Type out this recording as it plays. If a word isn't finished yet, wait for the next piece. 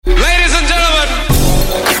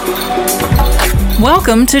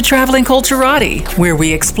Welcome to Traveling Culturati, where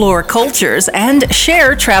we explore cultures and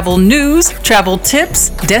share travel news, travel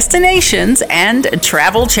tips, destinations, and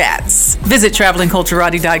travel chats. Visit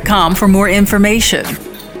travelingculturati.com for more information.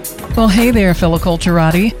 Well, hey there, fellow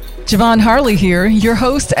Culturati. Ja'Vonne Harley here, your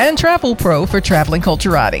host and travel pro for Traveling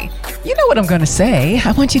Culturati. You know what I'm going to say.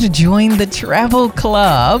 I want you to join the travel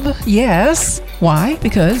club. Yes. Why?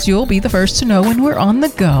 Because you'll be the first to know when we're on the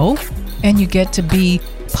go, and you get to be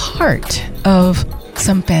part of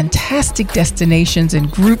some fantastic destinations and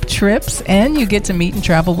group trips, and you get to meet and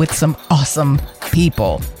travel with some awesome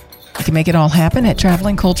people. You can make it all happen at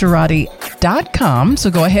travelingculturati.com, so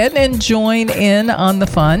go ahead and join in on the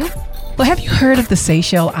fun. Well, have you heard of the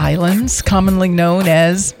Seychelles Islands, commonly known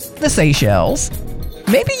as the Seychelles?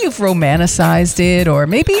 Maybe you've romanticized it, or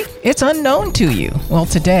maybe it's unknown to you. Well,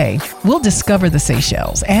 today, we'll discover the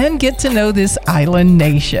Seychelles and get to know this island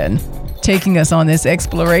nation. Taking us on this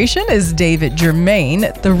exploration is David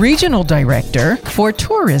Germain, the Regional Director for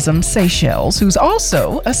Tourism Seychelles, who's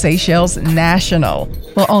also a Seychelles national.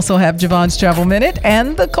 We'll also have Ja'Vonne's Travel Minute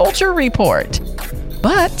and the Culture Report.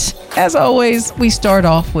 But, as always, we start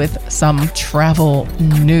off with some travel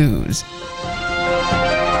news.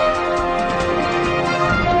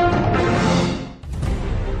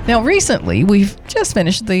 Now, recently, we've just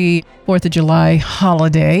finished the 4th of July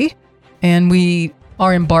holiday, and we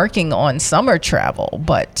are embarking on summer travel,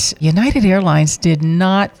 but United Airlines did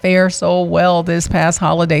not fare so well this past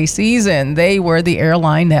holiday season. They were the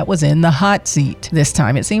airline that was in the hot seat this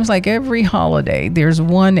time. It seems like every holiday there's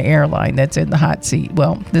one airline that's in the hot seat.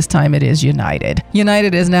 Well, this time it is United.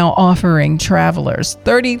 United is now offering travelers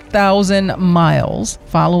 30,000 miles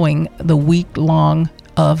following the week-long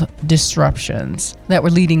of disruptions that were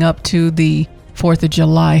leading up to the 4th of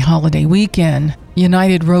July holiday weekend.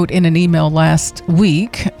 United wrote in an email last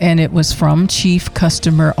week, and it was from Chief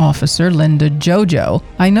Customer Officer Linda Jojo.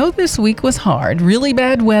 I know this week was hard. Really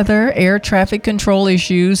bad weather, air traffic control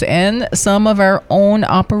issues, and some of our own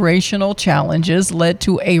operational challenges led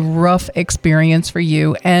to a rough experience for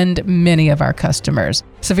you and many of our customers.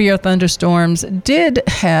 Severe thunderstorms did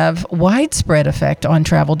have widespread effect on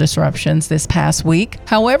travel disruptions this past week.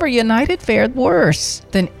 However, United fared worse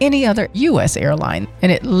than any other U.S. airline,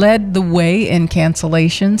 and it led the way in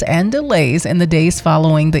cancellations and delays in the days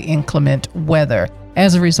following the inclement weather.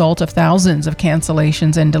 As a result of thousands of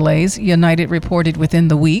cancellations and delays, United reported within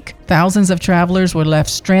the week, thousands of travelers were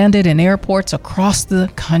left stranded in airports across the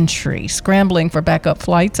country, scrambling for backup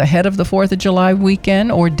flights ahead of the 4th of July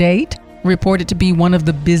weekend or date. Reported to be one of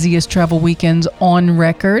the busiest travel weekends on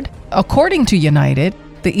record. According to United,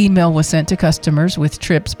 the email was sent to customers with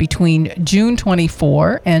trips between June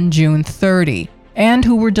 24 and June 30, and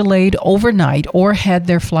who were delayed overnight or had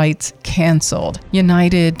their flights canceled.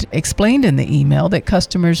 United explained in the email that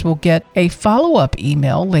customers will get a follow-up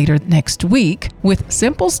email later next week with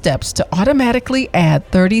simple steps to automatically add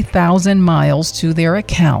 30,000 miles to their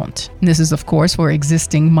account. This is, of course, for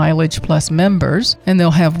existing Mileage Plus members, and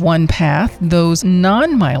they'll have one path. Those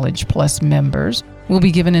non-Mileage Plus members will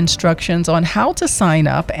be given instructions on how to sign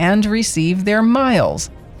up and receive their miles.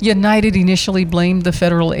 United initially blamed the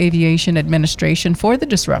Federal Aviation Administration for the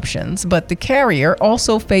disruptions, but the carrier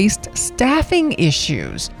also faced staffing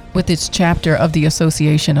issues with its chapter of the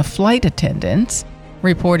Association of Flight Attendants,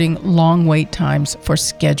 reporting long wait times for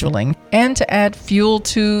scheduling. And to add fuel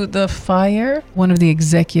to the fire, one of the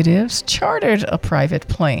executives chartered a private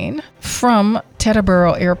plane from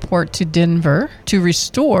Teterboro Airport to Denver to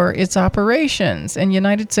restore its operations. And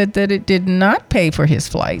United said that it did not pay for his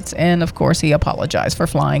flights. And of course, he apologized for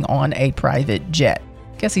flying on a private jet.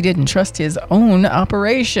 Guess he didn't trust his own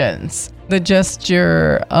operations. The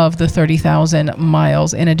gesture of the 30,000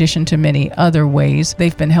 miles, in addition to many other ways,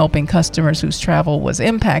 they've been helping customers whose travel was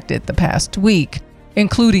impacted the past week,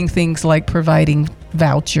 including things like providing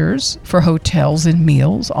vouchers for hotels and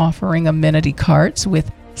meals, offering amenity carts with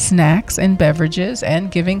snacks and beverages,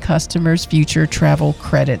 and giving customers future travel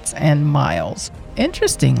credits and miles.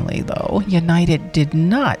 Interestingly, though, United did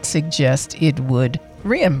not suggest it would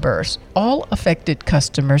reimburse all affected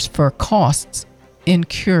customers for costs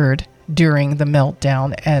incurred during the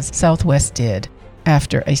meltdown, as Southwest did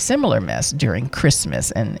after a similar mess during Christmas.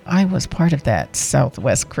 And I was part of that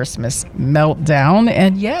Southwest Christmas meltdown.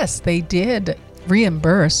 And yes, they did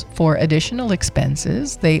reimburse for additional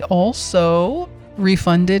expenses. They also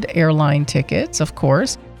refunded airline tickets, of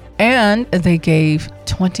course, and they gave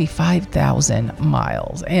 25,000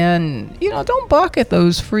 miles. And, don't balk at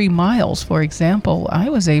those free miles. For example, I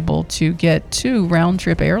was able to get 2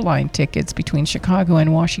 round-trip airline tickets between Chicago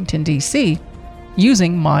and Washington, D.C.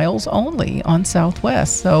 using miles only on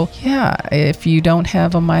Southwest. So yeah, if you don't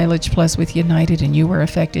have a Mileage Plus with United and you were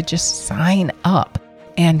affected, just sign up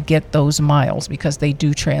and get those miles because they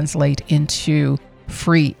do translate into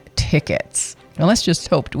free tickets. Now let's just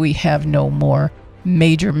hope we have no more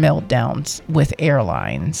major meltdowns with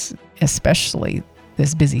airlines, especially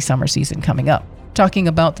this busy summer season coming up. Talking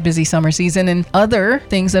about the busy summer season and other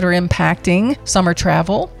things that are impacting summer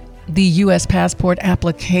travel, the U.S. passport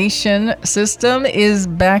application system is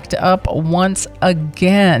backed up once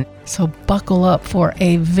again. So buckle up for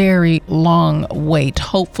a very long wait.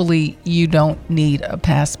 Hopefully you don't need a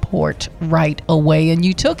passport right away. And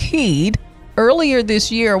you took heed earlier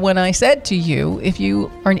this year when I said to you, if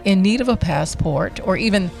you are in need of a passport or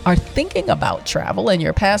even are thinking about travel and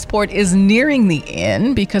your passport is nearing the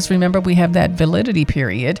end, because remember we have that validity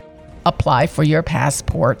period, apply for your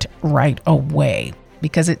passport right away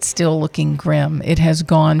because it's still looking grim. It has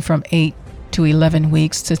gone from 8 to 11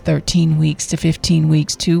 weeks to 13 weeks to 15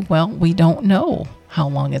 weeks to, well, we don't know how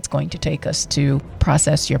long it's going to take us to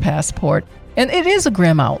process your passport. And it is a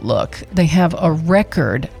grim outlook. They have a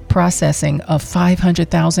record processing of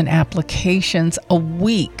 500,000 applications a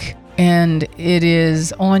week, and it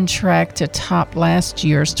is on track to top last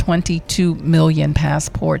year's 22 million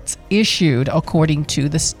passports issued, according to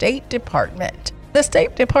the State Department. The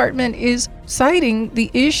State Department is citing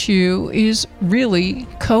the issue is really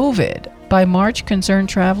COVID. By March, concerned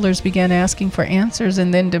travelers began asking for answers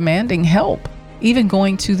and then demanding help, even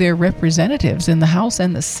going to their representatives in the House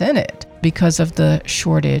and the Senate because of the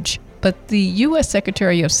shortage. But the U.S.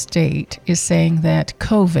 Secretary of State is saying that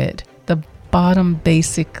COVID, the bottom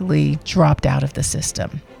basically dropped out of the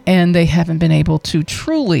system, and they haven't been able to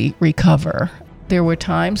truly recover. There were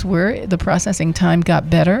times where the processing time got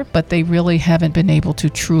better, but they really haven't been able to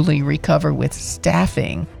truly recover with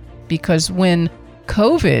staffing, because when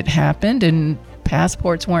COVID happened and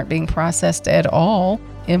passports weren't being processed at all,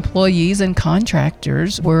 employees and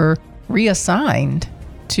contractors were reassigned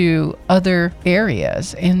to other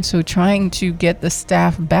areas. And so trying to get the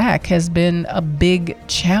staff back has been a big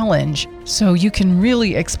challenge. So you can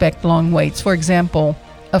really expect long waits. For example,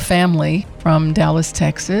 a family from Dallas,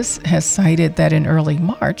 Texas has cited that in early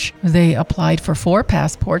March, they applied for 4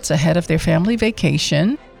 passports ahead of their family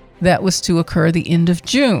vacation that was to occur the end of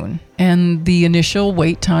June. And the initial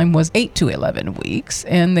wait time was 8 to 11 weeks.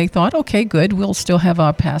 And they thought, okay, good, we'll still have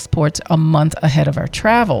our passports a month ahead of our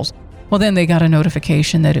travels. Well, then they got a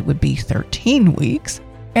notification that it would be 13 weeks.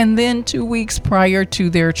 And then 2 weeks prior to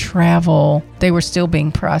their travel, they were still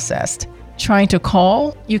being processed. Trying to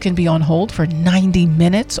call, you can be on hold for 90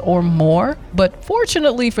 minutes or more. But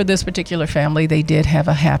fortunately for this particular family, they did have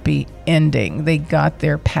a happy ending. They got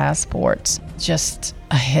their passports just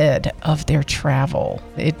ahead of their travel.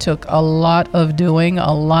 It took a lot of doing,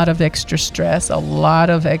 a lot of extra stress, a lot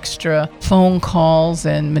of extra phone calls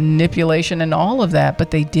and manipulation and all of that, but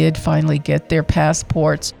they did finally get their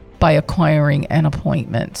passports by acquiring an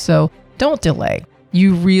appointment. So don't delay.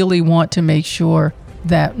 You really want to make sure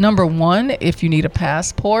that, number one, if you need a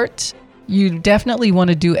passport, you definitely want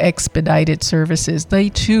to do expedited services. They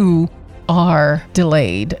too are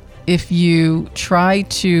delayed. If you try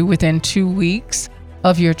to, within 2 weeks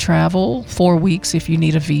of your travel, 4 weeks if you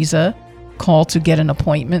need a visa, call to get an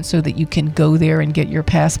appointment so that you can go there and get your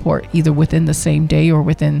passport either within the same day or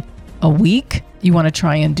within a week. You want to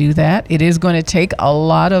try and do that. It is going to take a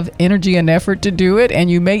lot of energy and effort to do it, and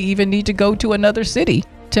you may even need to go to another city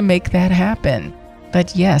to make that happen.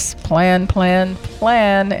 But yes, plan,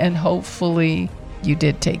 and hopefully you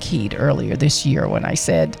did take heed earlier this year when I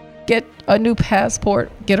said, get a new passport,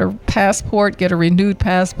 get a renewed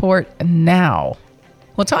passport now.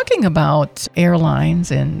 Well, talking about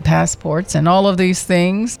airlines and passports and all of these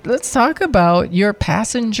things, let's talk about your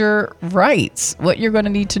passenger rights, what you're going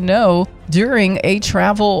to need to know during a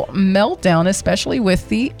travel meltdown, especially with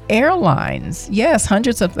the airlines. Yes,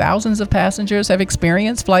 hundreds of thousands of passengers have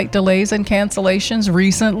experienced flight delays and cancellations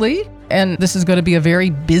recently, and this is going to be a very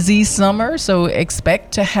busy summer, so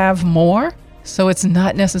expect to have more. So it's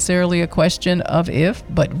not necessarily a question of if,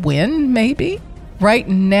 but when, maybe. Right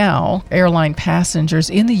now, airline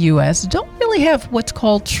passengers in the U.S. don't really have what's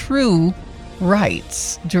called true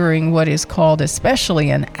rights during what is called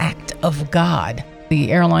especially an act of God.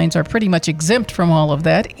 The airlines are pretty much exempt from all of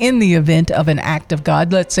that in the event of an act of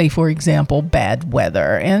God. Let's say, for example, bad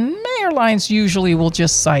weather. And airlines usually will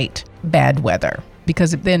just cite bad weather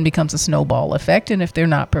because it then becomes a snowball effect. And if they're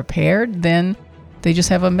not prepared, then they just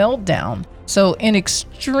have a meltdown. So in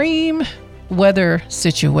extreme weather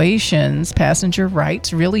situations, passenger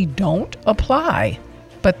rights really don't apply.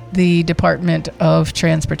 But the Department of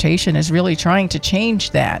Transportation is really trying to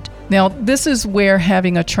change that. Now, this is where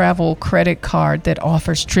having a travel credit card that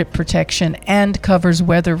offers trip protection and covers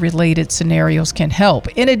weather-related scenarios can help,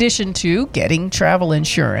 in addition to getting travel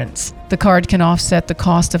insurance. The card can offset the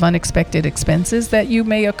cost of unexpected expenses that you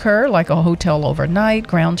may occur, like a hotel overnight,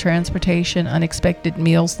 ground transportation, unexpected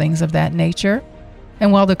meals, things of that nature.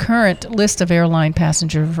 And while the current list of airline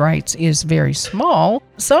passenger rights is very small,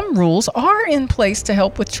 some rules are in place to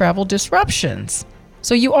help with travel disruptions.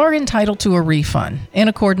 So you are entitled to a refund. In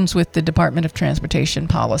accordance with the Department of Transportation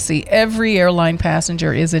policy, every airline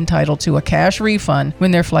passenger is entitled to a cash refund when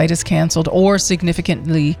their flight is canceled or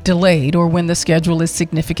significantly delayed, or when the schedule is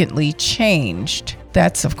significantly changed.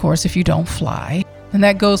 That's, of course, if you don't fly. And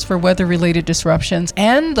that goes for weather-related disruptions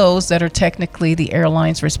and those that are technically the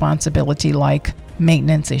airline's responsibility, like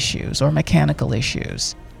maintenance issues or mechanical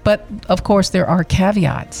issues. But of course, there are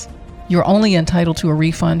caveats. You're only entitled to a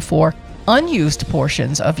refund for unused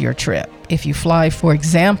portions of your trip. If you fly, for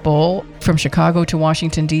example, from Chicago to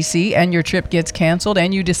Washington, D.C., and your trip gets canceled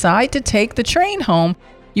and you decide to take the train home,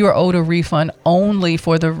 you are owed a refund only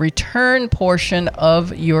for the return portion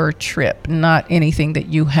of your trip, not anything that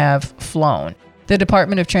you have flown. The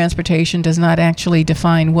Department of Transportation does not actually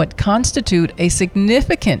define what constitute a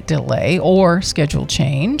significant delay or schedule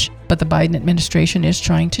change, but the Biden administration is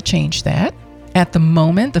trying to change that. At the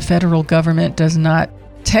moment, the federal government does not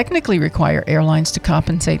technically require airlines to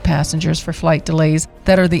compensate passengers for flight delays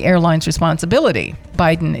that are the airline's responsibility.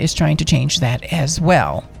 Biden is trying to change that as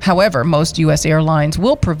well. However, most U.S. airlines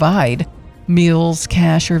will provide meals,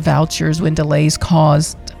 cash, or vouchers when delays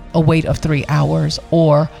caused a wait of 3 hours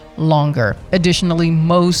or longer. Additionally,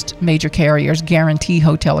 most major carriers guarantee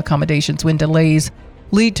hotel accommodations when delays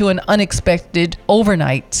lead to an unexpected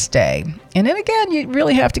overnight stay. And then again, you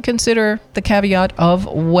really have to consider the caveat of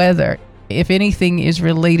weather. If anything is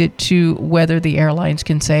related to weather, the airlines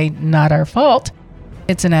can say, not our fault.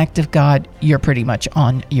 It's an act of God. You're pretty much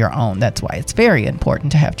on your own. That's why it's very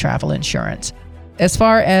important to have travel insurance. As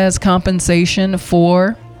far as compensation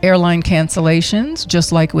for airline cancellations,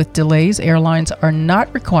 just like with delays, airlines are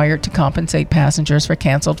not required to compensate passengers for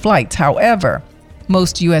canceled flights. However,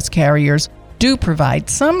 most U.S. carriers do provide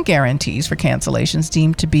some guarantees for cancellations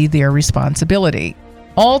deemed to be their responsibility.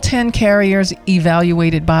 All 10 carriers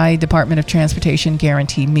evaluated by Department of Transportation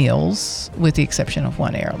guarantee meals, with the exception of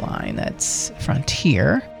one airline, that's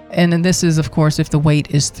Frontier. And then this is, of course, if the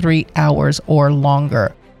wait is 3 hours or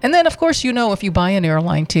longer. And then, of course, if you buy an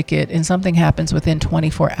airline ticket and something happens within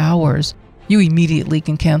 24 hours, you immediately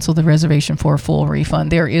can cancel the reservation for a full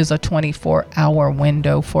refund. There is a 24-hour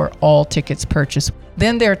window for all tickets purchased.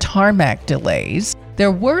 Then there are tarmac delays.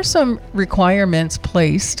 There were some requirements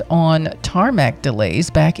placed on tarmac delays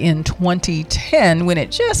back in 2010 when it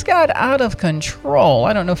just got out of control.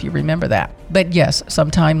 I don't know if you remember that. But yes, some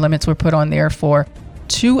time limits were put on there for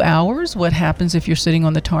 2 hours. What happens if you're sitting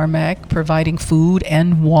on the tarmac providing food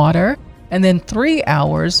and water? And then 3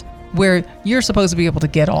 hours where you're supposed to be able to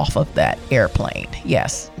get off of that airplane.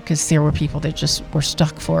 Yes, because there were people that just were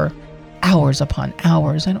stuck for hours upon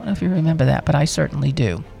hours. I don't know if you remember that, but I certainly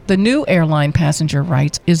do. The new airline passenger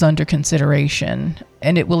rights is under consideration,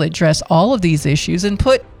 and it will address all of these issues and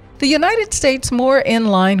put the United States more in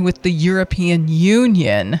line with the European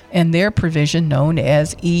Union and their provision known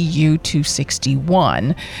as EU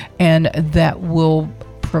 261, and that will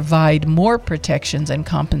provide more protections and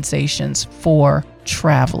compensations for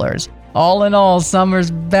travelers. All in all,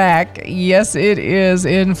 summer's back. Yes, it is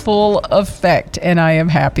in full effect, and I am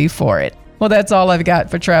happy for it. Well, that's all I've got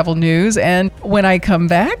for travel news. And when I come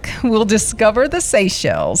back, we'll discover the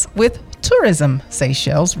Seychelles with Tourism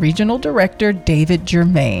Seychelles Regional Director David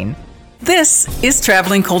Germain. This is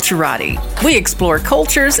Traveling Culturati. We explore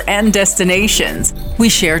cultures and destinations. We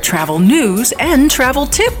share travel news and travel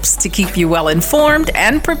tips to keep you well informed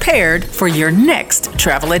and prepared for your next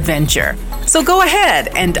travel adventure. So go ahead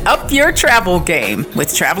and up your travel game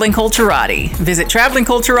with Traveling Culturati. Visit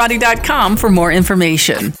travelingculturati.com for more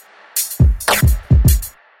information.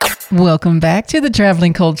 Welcome back to the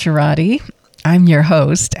Traveling Culturati. I'm your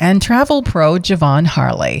host and travel pro, Ja'Vonne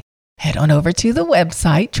Harley. Head on over to the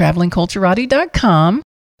website, travelingculturati.com,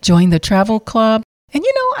 join the travel club, and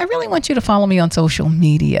I really want you to follow me on social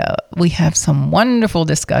media. We have some wonderful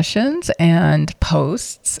discussions and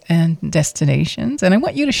posts and destinations, and I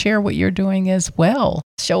want you to share what you're doing as well.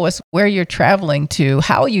 Show us where you're traveling to,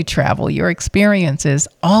 how you travel, your experiences,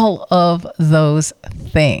 all of those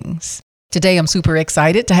things. Today, I'm super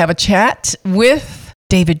excited to have a chat with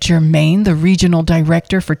David Germain, the Regional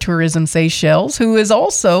Director for Tourism Seychelles, who is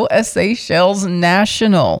also a Seychelles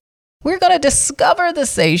national. We're going to discover the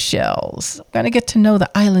Seychelles. We're going to get to know the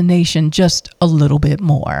island nation just a little bit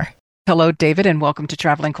more. Hello, David, and welcome to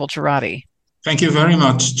Traveling Culturati. Thank you very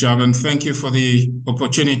much, Ja'Vonne. Thank you for the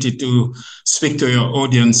opportunity to speak to your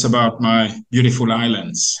audience about my beautiful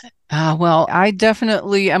islands. Well, I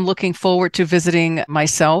definitely am looking forward to visiting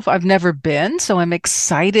myself. I've never been, so I'm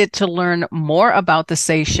excited to learn more about the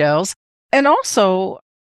Seychelles and also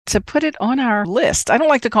to put it on our list. I don't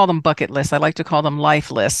like to call them bucket lists. I like to call them life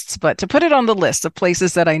lists, but to put it on the list of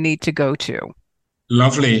places that I need to go to.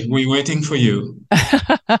 Lovely. We're waiting for you.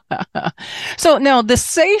 So now the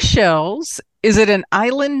Seychelles, is it an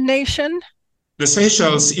island nation? The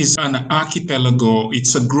Seychelles is an archipelago.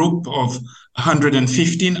 It's a group of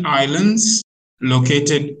 115 islands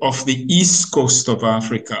located off the east coast of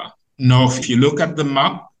Africa. Now, if you look at the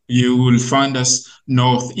map, you will find us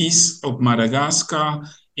northeast of Madagascar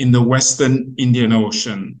in the Western Indian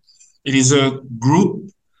Ocean. It is a group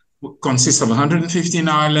consists of 115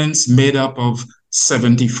 islands made up of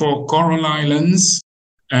 74 coral islands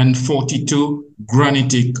and 42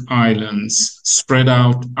 granitic islands spread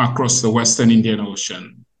out across the Western Indian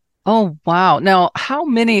Ocean. Oh, wow. Now, how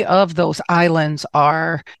many of those islands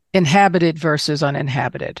are inhabited versus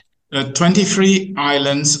uninhabited? 23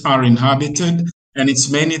 islands are inhabited, and it's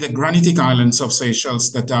mainly the granitic islands of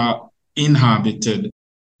Seychelles that are inhabited.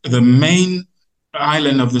 The main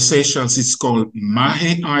island of the Seychelles is called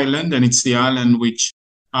Mahé Island, and it's the island which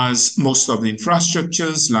has most of the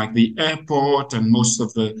infrastructures like the airport and most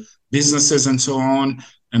of the businesses and so on.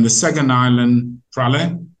 And the second island,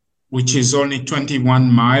 Praslin, which is only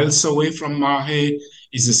 21 miles away from Mahé,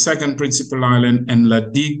 is the second principal island, and La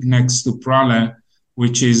Digue next to Praslin,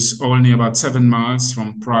 which is only about 7 miles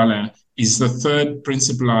from Praslin, is the third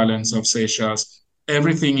principal islands of Seychelles.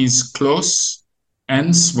 Everything is close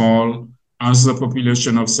and small as the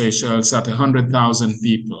population of Seychelles at 100,000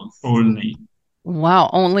 people only. Wow,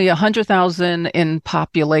 only 100,000 in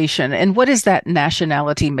population. And what is that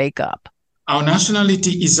nationality makeup? Our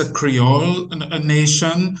nationality is a Creole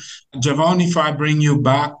nation. Ja'Vonne, if I bring you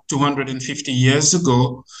back 250 years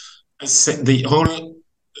ago, the whole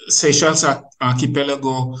Seychelles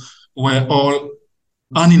archipelago were all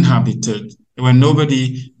uninhabited. There were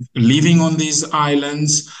nobody living on these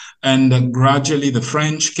islands. And gradually the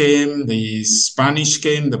French came, the Spanish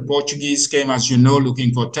came, the Portuguese came, as you know,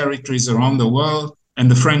 looking for territories around the world.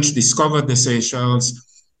 And the French discovered the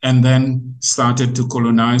Seychelles and then started to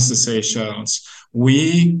colonize the Seychelles.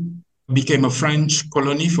 We became a French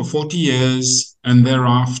colony for 40 years and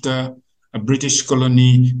thereafter a British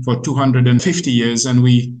colony for 250 years. And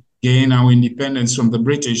we gained our independence from the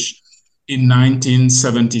British in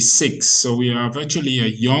 1976. So we are virtually a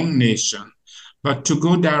young nation. But to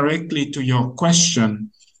go directly to your question,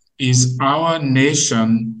 is our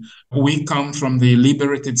nation, we come from the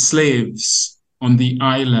liberated slaves on the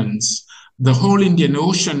islands. The whole Indian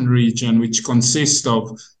Ocean region, which consists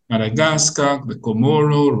of Madagascar, the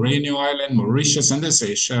Comoro, Réunion Island, Mauritius, and the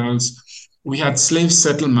Seychelles, we had slave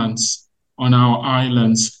settlements on our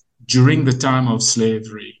islands during the time of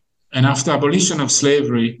slavery. And after abolition of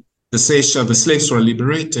slavery, the slaves were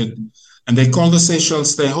liberated, and they called the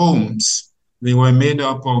Seychelles their homes. They were made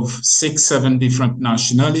up of 6-7 different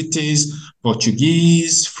nationalities: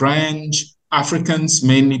 Portuguese, French, Africans,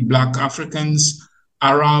 mainly Black Africans,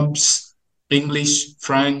 Arabs, English,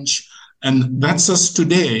 French, and that's us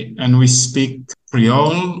today. And we speak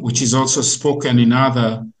Creole, which is also spoken in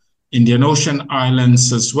other Indian Ocean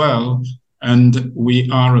islands as well. And we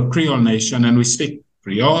are a Creole nation, and we speak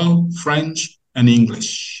Creole, French, and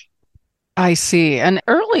English. I see. And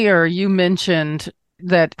earlier you mentioned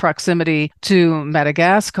that proximity to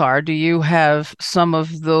Madagascar. Do you have some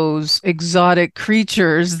of those exotic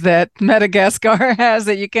creatures that Madagascar has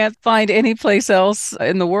that you can't find anyplace else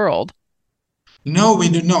in the world? No, we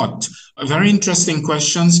do not. Very interesting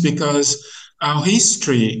questions, because our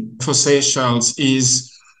history for Seychelles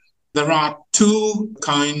is there are two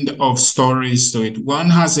kind of stories to it. One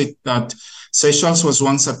has it that Seychelles was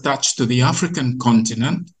once attached to the African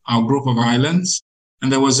continent, our group of islands,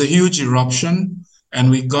 and there was a huge eruption, and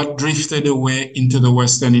we got drifted away into the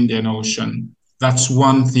Western Indian Ocean. That's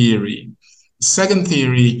one theory. The second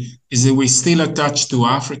theory is that we're still attached to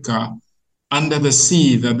Africa under the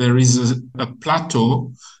sea, that there is a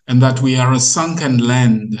plateau, and that we are a sunken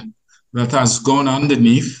land that has gone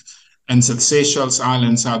underneath, and the Seychelles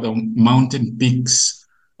Islands are the mountain peaks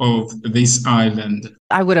of this island.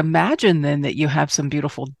 I would imagine then that you have some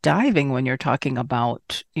beautiful diving when you're talking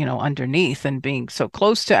about, underneath and being so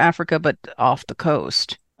close to Africa, but off the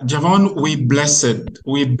coast. Ja'Vonne, we're blessed.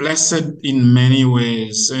 We're blessed in many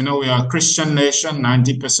ways. We are a Christian nation,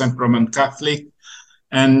 90% Roman Catholic,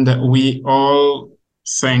 And we all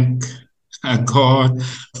thank God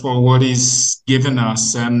for what He's given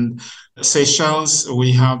us. And Seychelles,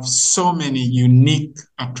 we have so many unique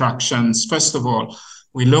attractions. First of all,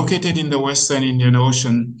 we're located in the Western Indian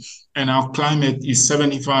Ocean, and our climate is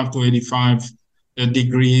 75 to 85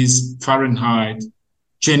 degrees Fahrenheit,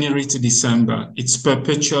 January to December. It's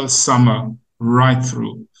perpetual summer right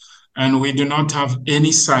through. And we do not have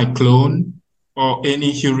any cyclone or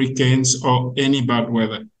any hurricanes or any bad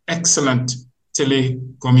weather. Excellent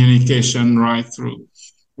telecommunication right through.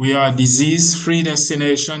 We are a disease-free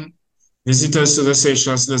destination. Visitors to the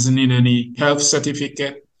Seychelles doesn't need any health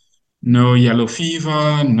certificate, no yellow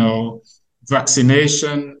fever, no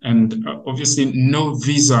vaccination, and obviously no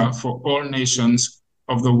visa for all nations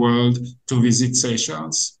of the world to visit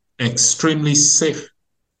Seychelles. Extremely safe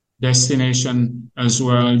destination as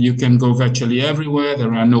well. You can go virtually everywhere.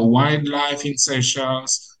 There are no wildlife in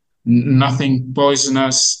Seychelles, nothing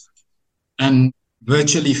poisonous, and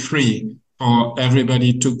virtually free for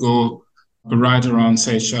everybody to go right around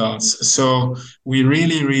Seychelles. So we're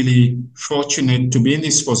really, really fortunate to be in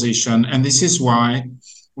this position. And this is why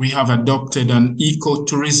we have adopted an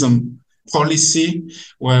ecotourism policy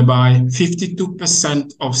whereby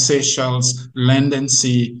 52% of Seychelles land and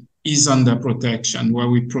sea is under protection, where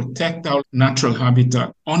we protect our natural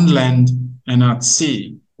habitat on land and at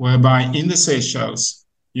sea, whereby in the Seychelles,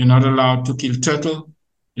 you're not allowed to kill turtle,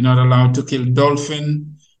 you're not allowed to kill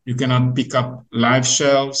dolphin, you cannot pick up live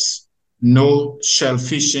shells, no shell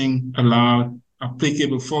fishing allowed,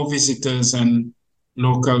 applicable for visitors and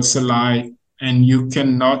locals alike, and you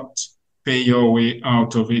cannot pay your way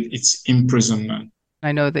out of it. It's imprisonment.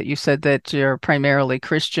 I know that you said that you're primarily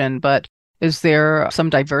Christian, but is there some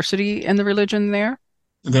diversity in the religion there?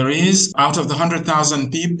 There is. Out of the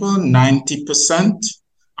 100,000 people, 90%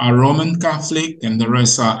 are Roman Catholic and the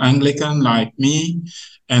rest are Anglican like me.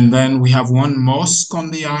 And then we have one mosque on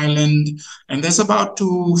the island, and there's about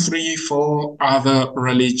 2, 3, 4 other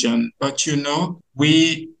religions. But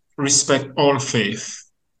we respect all faith.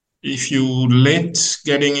 If you late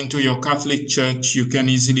getting into your Catholic church, you can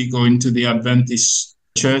easily go into the Adventist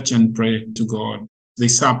church and pray to God.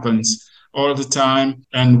 This happens all the time,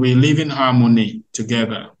 and we live in harmony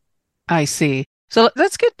together. I see. So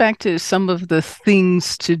let's get back to some of the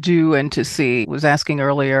things to do and to see. I was asking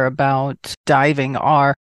earlier about diving.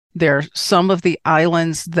 Are there some of the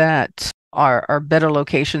islands that are better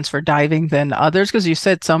locations for diving than others? Because you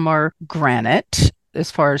said some are granite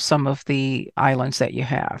as far as some of the islands that you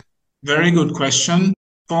have. Very good question.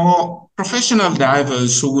 For professional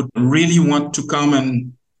divers who would really want to come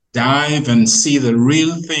and dive and see the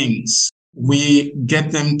real things, we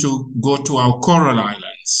get them to go to our coral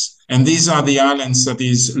islands. And these are the islands that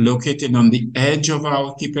is located on the edge of our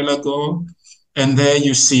archipelago. And there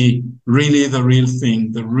you see really the real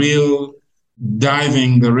thing, the real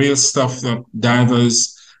diving, the real stuff that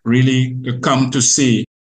divers really come to see.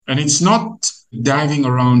 And it's not diving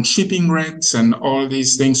around shipping wrecks and all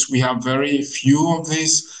these things. We have very few of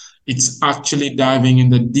this. It's actually diving in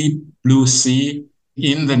the deep blue sea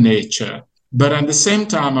in the nature. But at the same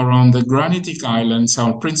time, around the granitic islands,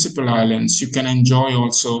 our principal islands, you can enjoy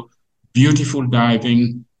also beautiful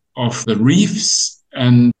diving of the reefs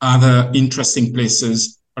and other interesting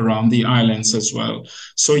places around the islands as well.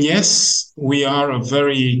 So yes, we are a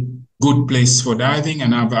very good place for diving,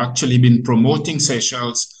 and I've actually been promoting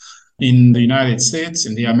Seychelles in the United States,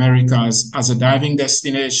 in the Americas, as a diving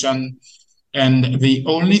destination. And the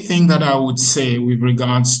only thing that I would say with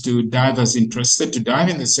regards to divers interested to dive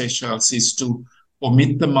in the Seychelles is to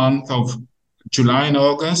omit the month of July and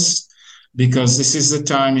August, because this is the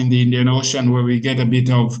time in the Indian Ocean where we get a bit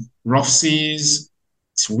of rough seas.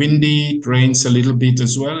 It's windy, it rains a little bit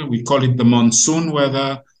as well. We call it the monsoon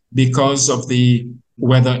weather because of the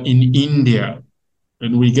weather in India.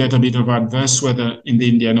 And we get a bit of adverse weather in the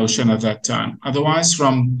Indian Ocean at that time. Otherwise,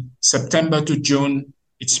 from September to June,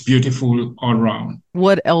 it's beautiful all around.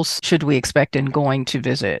 What else should we expect in going to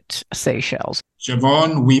visit Seychelles?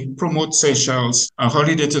 Ja'Vonne, we promote Seychelles, a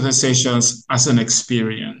holiday to the Seychelles, as an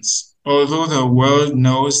experience. Although the world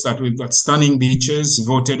knows that we've got stunning beaches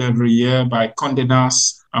voted every year by Condé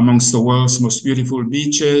Nast amongst the world's most beautiful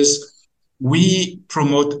beaches, we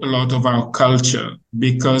promote a lot of our culture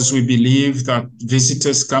because we believe that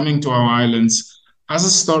visitors coming to our islands has a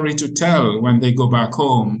story to tell when they go back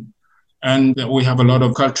home. And we have a lot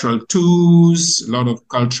of cultural tours, a lot of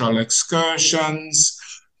cultural excursions,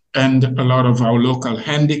 and a lot of our local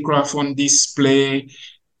handicraft on display.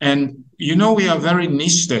 And, we are a very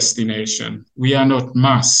niche destination. We are not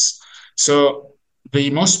mass. So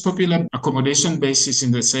the most popular accommodation basis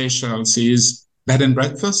in the Seychelles is bed and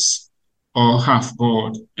breakfast, or half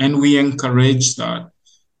board. And we encourage that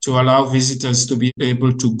to allow visitors to be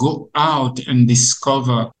able to go out and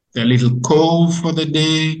discover their little cove for the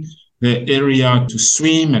day, the area to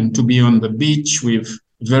swim and to be on the beach with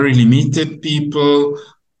very limited people.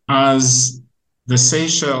 As the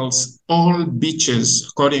Seychelles, all beaches,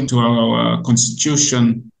 according to our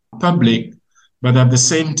constitution, are public, but at the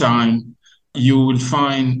same time, you will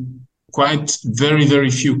find quite very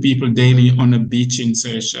few people daily on a beach in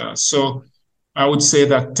Seychelles. So I would say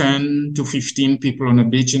that 10 to 15 people on a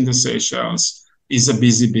beach in the Seychelles is a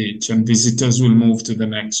busy beach, and visitors will move to the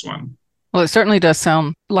next one. Well, it certainly does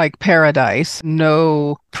sound like paradise.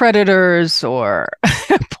 No predators or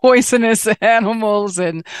poisonous animals,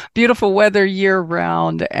 and beautiful weather year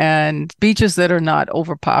round, and beaches that are not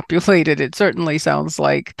overpopulated. It certainly sounds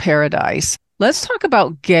like paradise. Let's talk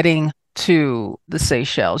about getting to the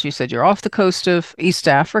Seychelles. You said you're off the coast of East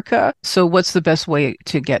Africa. So what's the best way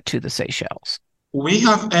to get to the Seychelles? We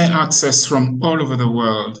have air access from all over the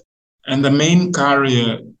world, and the main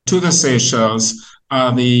carrier to the Seychelles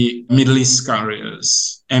are the Middle East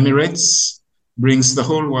carriers. Emirates brings the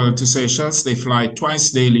whole world to Seychelles. They fly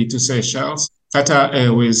twice daily to Seychelles. Qatar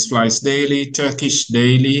Airways flies daily, Turkish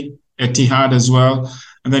daily, Etihad as well.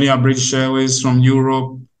 And then you have British Airways from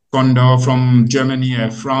Europe, Condor from Germany,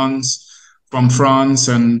 Air France from France,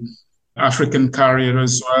 and African carrier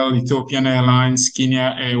as well, Ethiopian Airlines,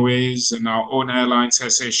 Kenya Airways, and our own airlines, Air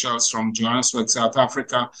Seychelles from Johannesburg, South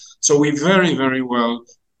Africa. So we're very well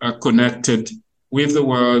connected with the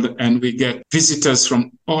world, and we get visitors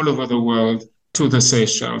from all over the world to the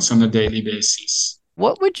Seychelles on a daily basis.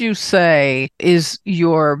 What would you say is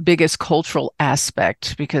your biggest cultural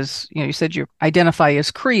aspect? Because you said you identify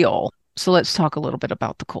as Creole. So let's talk a little bit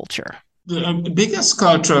about the culture. The biggest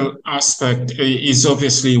cultural aspect is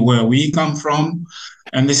obviously where we come from.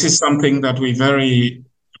 And this is something that we're very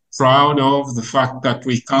proud of, the fact that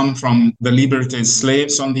we come from the liberated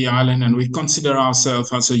slaves on the island, and we consider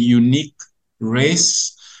ourselves as a unique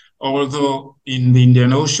race. Although in the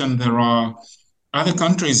Indian Ocean, there are other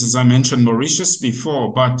countries, as I mentioned, Mauritius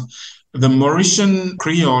before, but the Mauritian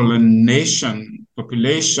Creole nation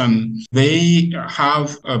population, they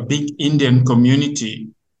have a big Indian community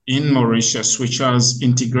in Mauritius, which has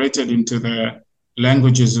integrated into their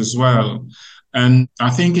languages as well. And I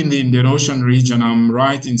think in the Indian Ocean region, I'm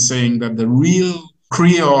right in saying that the real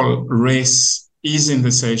Creole race is in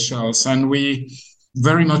the Seychelles, and we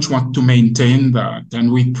very much want to maintain that.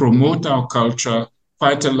 And we promote our culture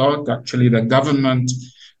quite a lot. Actually, the government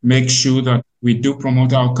makes sure that we do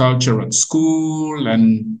promote our culture at school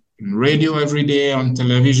and radio every day, on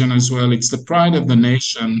television as well. It's the pride of the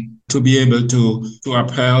nation to be able to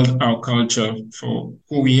uphold our culture for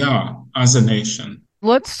who we are as a nation.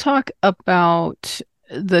 Let's talk about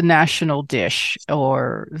the national dish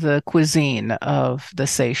or the cuisine of the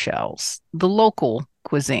Seychelles, the local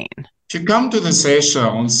cuisine. If you come to the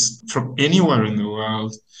Seychelles from anywhere in the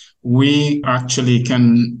world, we actually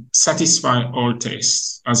can satisfy all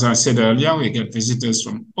tastes. As I said earlier, we get visitors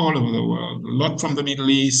from all over the world, a lot from the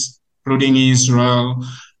Middle East, including Israel,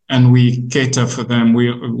 and we cater for them.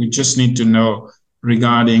 We just need to know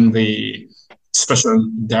regarding the special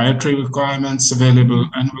dietary requirements available,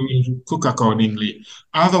 and we will cook accordingly.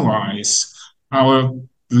 Otherwise, our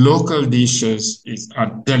local dishes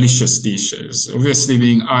are delicious dishes. Obviously,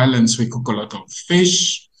 being islands, we cook a lot of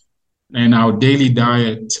fish. And our daily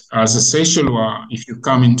diet as a Seychellois, if you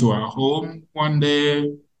come into our home one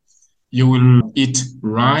day, you will eat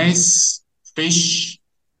rice, fish,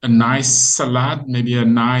 a nice salad, maybe a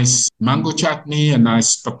nice mango chutney, a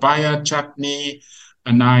nice papaya chutney,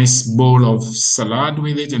 a nice bowl of salad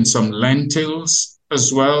with it, and some lentils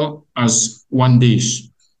as well as one dish.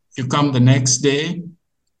 If you come the next day,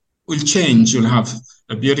 will change. You'll have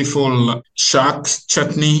a beautiful shark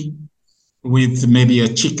chutney with maybe a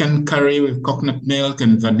chicken curry with coconut milk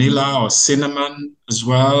and vanilla or cinnamon as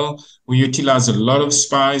well. We utilize a lot of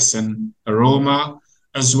spice and aroma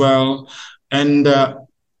as well. And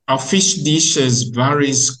our fish dishes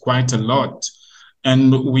varies quite a lot.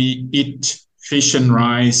 And we eat fish and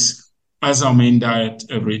rice as our main diet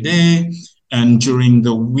every day. And during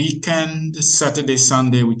the weekend, Saturday,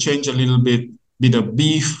 Sunday, we change a little bit of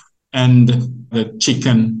beef and the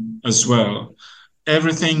chicken as well.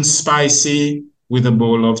 Everything spicy with a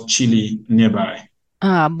bowl of chili nearby.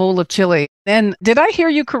 Bowl of chili. And did I hear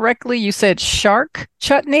you correctly? You said shark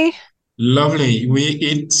chutney? Lovely. We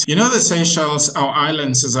eat, the Seychelles, our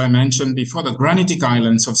islands, as I mentioned before, the granitic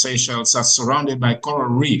islands of Seychelles are surrounded by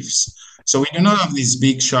coral reefs. So we do not have these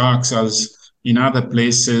big sharks as in other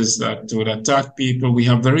places that would attack people. We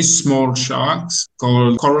have very small sharks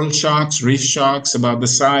called coral sharks, reef sharks, about the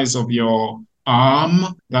size of your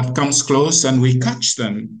arm that comes close, and we catch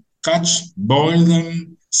them. Boil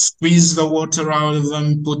them, squeeze the water out of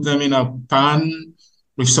them, put them in a pan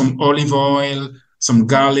with some olive oil, some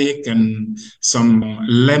garlic, and some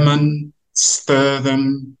lemon, stir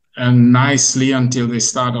them and nicely until they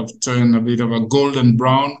start to turn a bit of a golden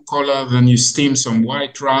brown color. Then you steam some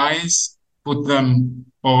white rice, put them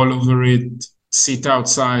all over it, sit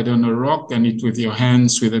outside on a rock and eat with your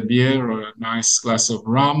hands with a beer or a nice glass of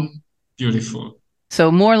rum. Beautiful.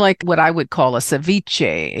 So more like what I would call a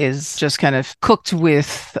ceviche is just kind of cooked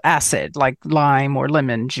with acid, like lime or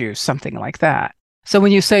lemon juice, something like that. So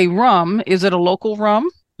when you say rum, is it a local rum?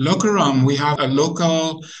 Local rum. We have a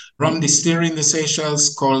local rum distillery in the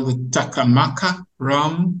Seychelles called the Takamaka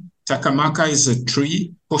rum. Takamaka is a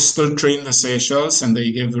tree, coastal tree in the Seychelles, and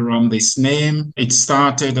they gave the rum this name. It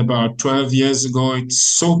started about 12 years ago. It's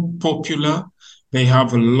so popular. They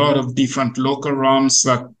have a lot of different local rums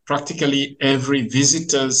that practically every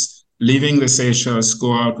visitors leaving the Seychelles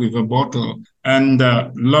go out with a bottle. And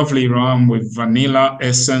lovely rum with vanilla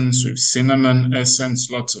essence, with cinnamon essence,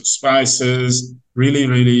 lots of spices. Really,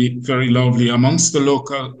 really very lovely amongst the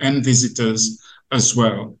local and visitors as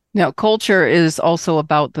well. Now, culture is also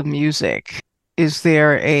about the music. Is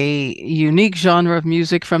there a unique genre of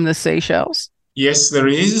music from the Seychelles? Yes, there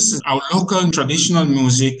is. Our local traditional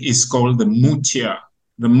music is called the mutia.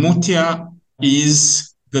 The mutia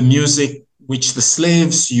is the music which the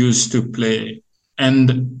slaves used to play.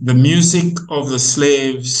 And the music of the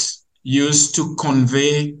slaves used to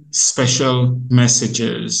convey special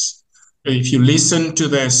messages. If you listen to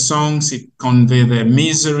their songs, it conveys their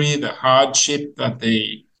misery, the hardship that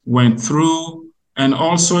they went through. And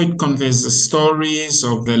also it conveys the stories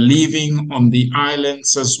of the living on the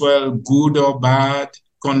islands as well, good or bad,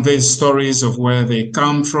 conveys stories of where they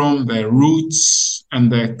come from, their roots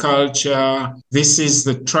and their culture. This is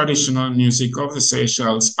the traditional music of the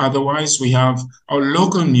Seychelles. Otherwise, we have our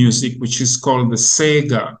local music, which is called the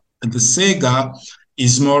Sega. And the Sega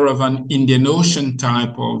is more of an Indian Ocean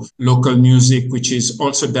type of local music, which is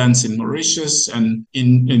also danced in Mauritius and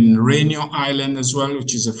in Réunion Island as well,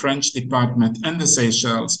 which is a French department, and the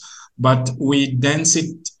Seychelles. But we dance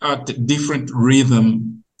it at different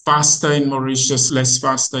rhythm, faster in Mauritius, less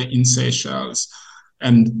faster in Seychelles,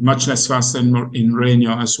 and much less faster in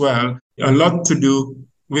Réunion as well. A lot to do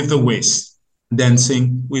with the waist,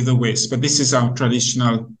 dancing with the waist. But this is our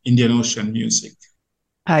traditional Indian Ocean music.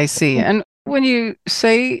 I see. And when you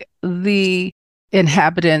say the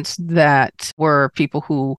inhabitants that were people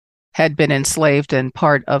who had been enslaved and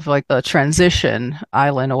part of like a transition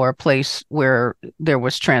island or a place where there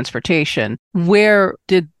was transportation, where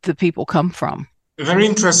did the people come from? A very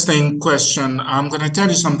interesting question. I'm going to tell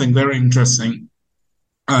you something very interesting.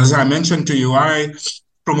 As I mentioned to you, I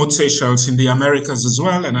promote Seychelles in the Americas as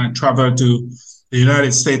well, and I travel to the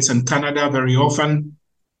United States and Canada very often,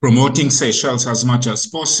 promoting Seychelles as much as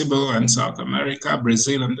possible, and South America,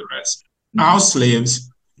 Brazil, and the rest. Our slaves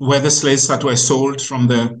were the slaves that were sold from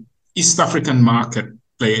the East African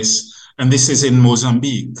marketplace, and this is in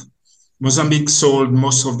Mozambique. Mozambique sold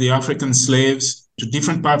most of the African slaves to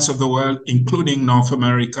different parts of the world, including North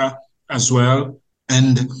America as well.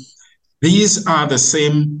 And these are the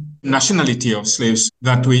same nationality of slaves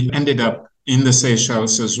that we ended up in the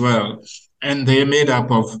Seychelles as well. And they're made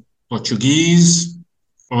up of Portuguese,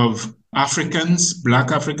 of Africans,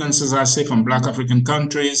 Black Africans, as I say, from Black African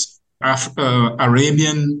countries,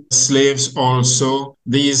 Arabian slaves also,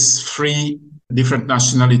 these three different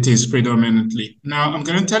nationalities predominantly. Now, I'm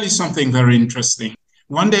going to tell you something very interesting.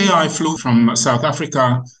 One day I flew from South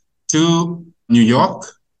Africa to New York,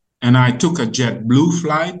 and I took a JetBlue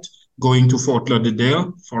flight going to Fort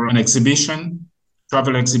Lauderdale for an exhibition,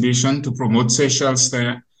 travel exhibition to promote Seychelles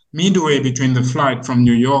there. Midway between the flight from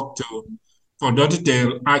New York to Fort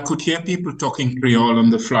Lauderdale, I could hear people talking Creole on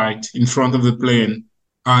the flight in front of the plane.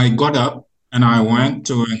 I got up and I went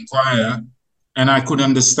to inquire, and I could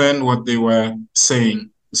understand what they were saying.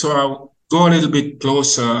 So I go a little bit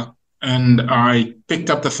closer, and I picked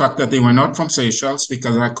up the fact that they were not from Seychelles,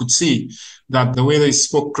 because I could see that the way they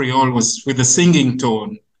spoke Creole was with a singing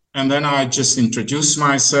tone. And then I just introduced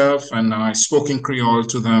myself and I spoke in Creole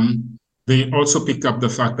to them. They also picked up the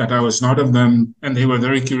fact that I was not of them, and they were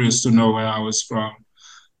very curious to know where I was from.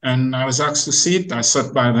 And I was asked to sit. I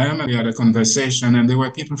sat by them and we had a conversation, and they were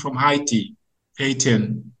people from Haiti,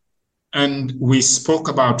 Haitian. And we spoke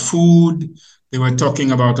about food. They were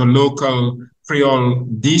talking about a local Creole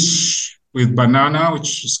dish with banana,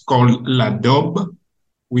 which is called la daube.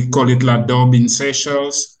 We call it la daube in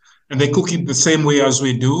Seychelles. And they cook it the same way as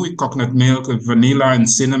we do, with coconut milk, with vanilla and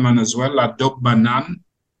cinnamon as well, adobe banan.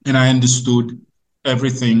 And I understood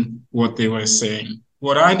everything what they were saying.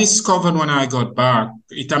 What I discovered when I got back,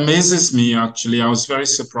 it amazes me actually. I was very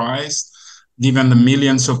surprised given the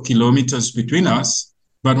millions of kilometers between us.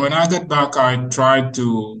 But when I got back, I tried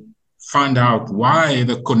to find out why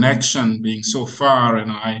the connection being so far.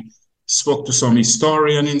 And I spoke to some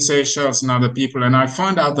historian in Seychelles and other people, and I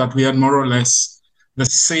found out that we had more or less the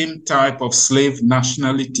same type of slave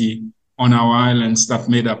nationality on our islands that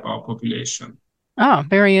made up our population. Ah,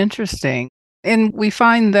 very interesting. And we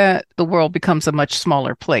find that the world becomes a much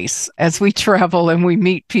smaller place as we travel and we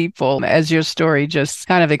meet people, as your story just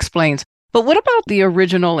kind of explains. But what about the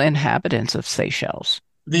original inhabitants of Seychelles?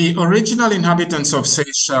 The original inhabitants of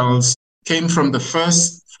Seychelles came from the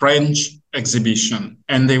first French exhibition,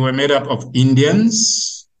 and they were made up of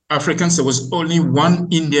Indians, Africans. There was only one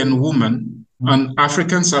Indian woman, and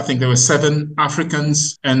Africans, I think there were 7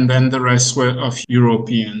 Africans, and then the rest were of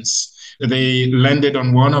Europeans. They landed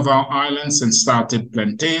on one of our islands and started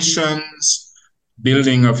plantations,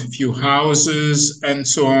 building a few houses, and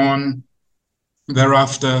so on.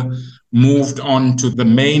 Thereafter, moved on to the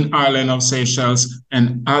main island of Seychelles,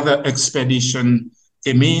 and other expedition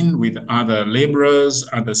came in with other laborers,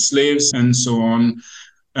 other slaves, and so on,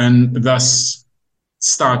 and thus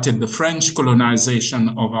started the French colonization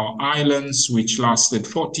of our islands, which lasted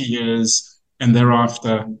 40 years, and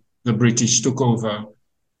thereafter the British took over,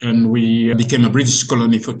 and we became a British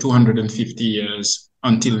colony for 250 years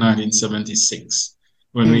until 1976,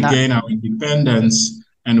 when we gained our independence,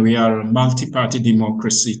 and we are a multi-party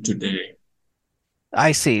democracy today.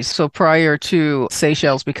 I see. So prior to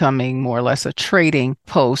Seychelles becoming more or less a trading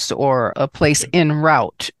post or a place en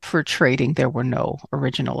route for trading, there were no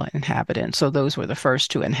original inhabitants. So those were the first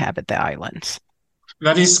to inhabit the islands.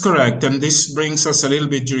 That is correct. And this brings us a little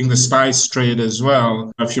bit during the spice trade as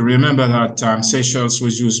well. If you remember that Seychelles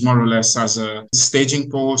was used more or less as a staging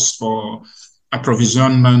post for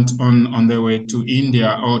approvisionment on their way to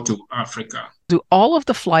India or to Africa. Do all of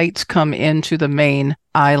the flights come into the main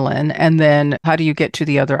island? And then how do you get to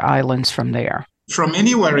the other islands from there? From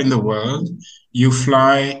anywhere in the world, you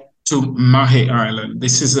fly to Mahe Island.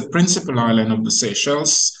 This is the principal island of the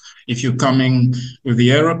Seychelles. If you're coming with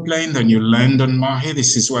the aeroplane, then you land on Mahe.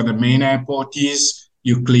 This is where the main airport is.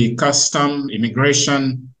 You clear custom,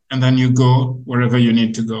 immigration, and then you go wherever you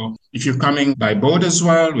need to go. If you're coming by boat as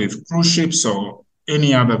well, with cruise ships or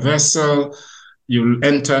any other vessel, you'll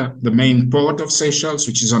enter the main port of Seychelles,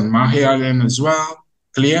 which is on Mahe Island as well,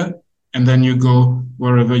 clear, and then you go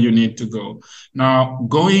wherever you need to go. Now,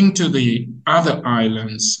 going to the other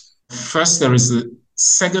islands, first there is the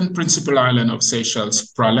second principal island of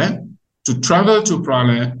Seychelles, Praslin. To travel to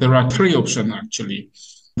Praslin, there are 3 options actually.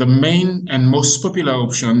 The main and most popular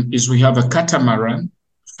option is we have a catamaran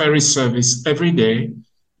ferry service every day,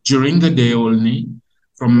 during the day only,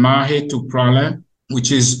 from Mahe to Praslin,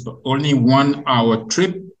 which is only 1 hour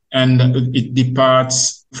trip, and it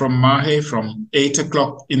departs from Mahe from 8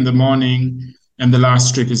 o'clock in the morning, and the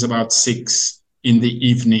last trip is about 6 in the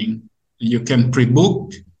evening. You can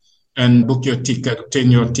pre-book and book your ticket, obtain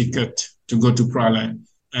your ticket to go to Praslin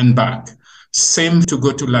and back. Same to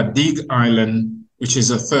go to La Digue Island, which is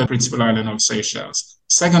the 3rd principal island of Seychelles.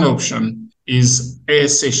 Second option is Air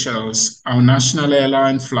Seychelles. Our national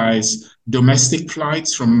airline flies domestic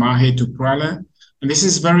flights from Mahe to Praslin. And this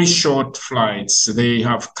is very short flights. They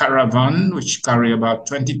have caravan, which carry about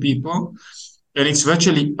 20 people, and it's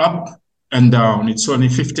virtually up and down. It's only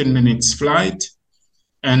 15 minutes flight.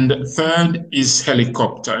 And third is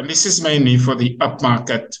helicopter. And this is mainly for the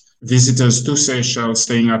upmarket visitors to Seychelles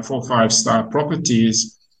staying at 4-5-star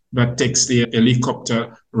properties that takes the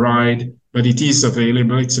helicopter ride, but it is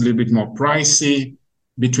available. It's a little bit more pricey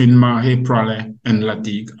between Mahe, Praslin, and La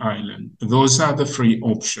Digue Island. Those are the 3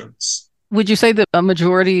 options. Would you say that a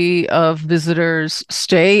majority of visitors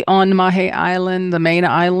stay on Mahe Island, the main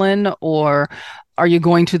island, or are you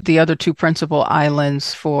going to the other 2 principal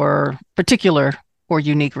islands for particular or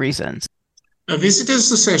unique reasons? Visitors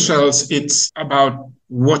to Seychelles, it's about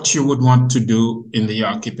what you would want to do in the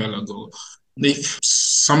archipelago. If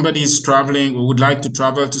somebody is traveling or would like to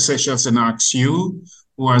travel to Seychelles and asks you,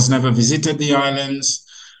 who has never visited the islands,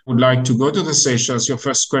 would like to go to the Seychelles, your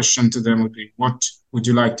first question to them would be, what would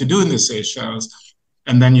you like to do in the Seychelles?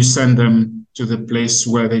 And then you send them to the place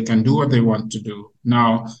where they can do what they want to do.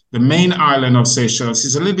 Now, the main island of Seychelles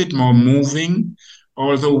is a little bit more moving,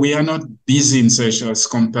 although we are not busy in Seychelles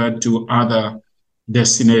compared to other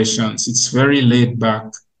destinations. It's very laid back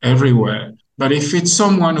everywhere. But if it's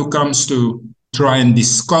someone who comes to try and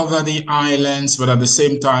discover the islands, but at the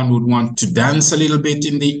same time would want to dance a little bit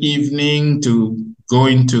in the evening, to go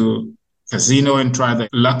into casino and try the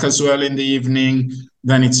luck as well in the evening,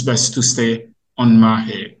 then it's best to stay on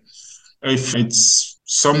Mahe. If it's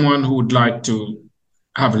someone who would like to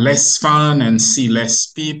have less fun and see less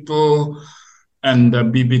people and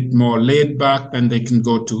be a bit more laid back, then they can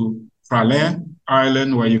go to Praslin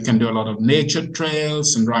Island, where you can do a lot of nature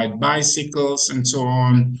trails and ride bicycles and so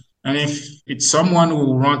on. And if it's someone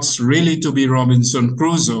who wants really to be Robinson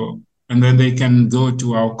Crusoe, and then they can go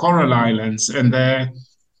to our Coral Islands and they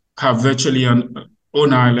have virtually an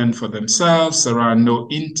own island for themselves. There are no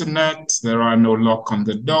internet, there are no lock on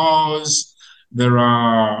the doors, there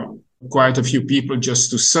are quite a few people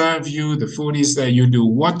just to serve you. The food is there, you do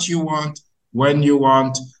what you want, when you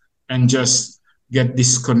want, and just get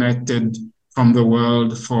disconnected from the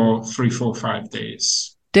world for 3, 4, 5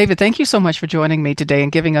 days. David, thank you so much for joining me today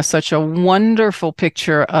and giving us such a wonderful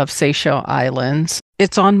picture of Seychelles Islands.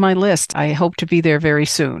 It's on my list. I hope to be there very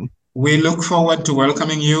soon. We look forward to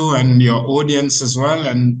welcoming you and your audience as well.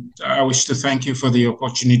 And I wish to thank you for the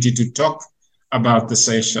opportunity to talk about the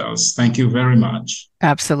Seychelles. Thank you very much.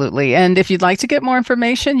 Absolutely. And if you'd like to get more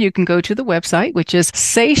information, you can go to the website, which is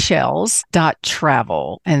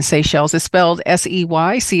Seychelles.travel. And Seychelles is spelled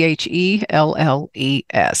Seychelles.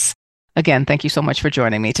 Again, thank you so much for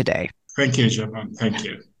joining me today. Thank you, Ja'Vonne. Thank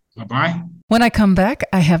you. Bye-bye. When I come back,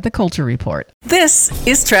 I have the Culture Report. This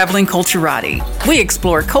is Traveling Culturati. We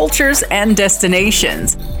explore cultures and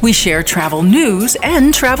destinations. We share travel news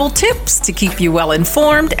and travel tips to keep you well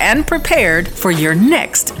informed and prepared for your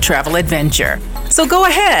next travel adventure. So go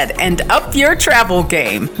ahead and up your travel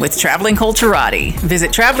game with Traveling Culturati.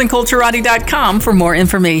 Visit travelingculturati.com for more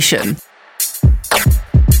information.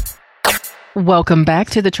 Welcome back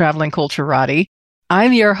to the Traveling Culturati.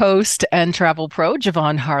 I'm your host and travel pro,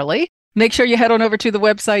 Ja'Vonne Harley. Make sure you head on over to the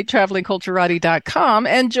website, travelingculturati.com,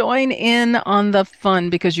 and join in on the fun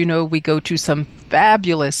because you know we go to some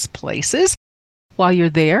fabulous places. While you're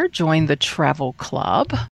there, join the travel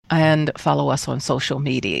club and follow us on social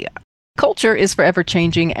media. Culture is forever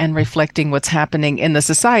changing and reflecting what's happening in the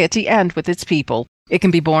society and with its people. It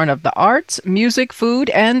can be born of the arts, music, food,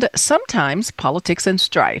 and sometimes politics and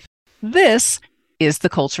strife. This is the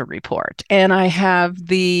Culture Report, and I have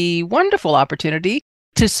the wonderful opportunity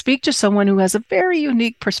to speak to someone who has a very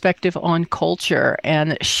unique perspective on culture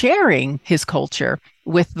and sharing his culture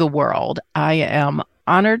with the world. I am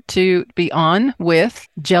honored to be on with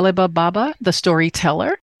Jeliba Baba, the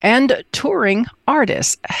storyteller and touring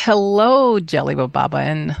artist. Hello, Jeliba Baba,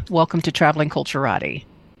 and welcome to Traveling Culturati.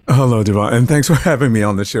 Hello, Ja'Vonne, and thanks for having me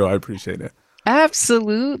on the show. I appreciate it.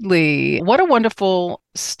 Absolutely. What a wonderful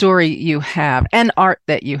story you have and art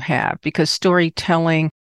that you have, because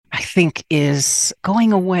storytelling, I think, is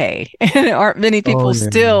going away. And aren't many people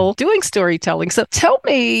still doing storytelling. So tell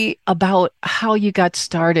me about how you got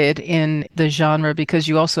started in the genre, because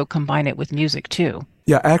you also combine it with music too.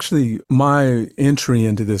 Yeah, actually, my entry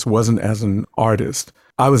into this wasn't as an artist.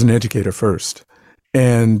 I was an educator first.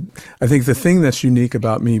 And I think the thing that's unique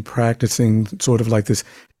about me practicing sort of like this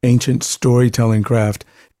ancient storytelling craft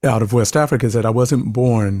out of West Africa is that I wasn't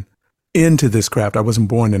born into this craft. I wasn't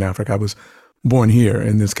born in Africa. I was born here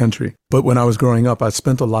in this country. But when I was growing up, I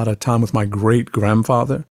spent a lot of time with my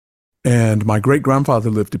great-grandfather. And my great-grandfather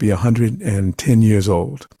lived to be 110 years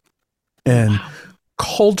old. And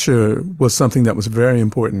culture was something that was very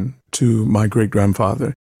important to my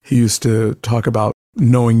great-grandfather. He used to talk about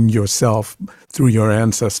knowing yourself through your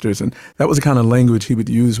ancestors. And that was the kind of language he would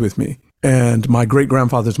use with me. And my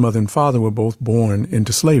great-grandfather's mother and father were both born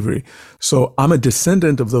into slavery. So I'm a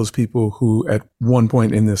descendant of those people who at one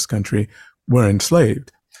point in this country were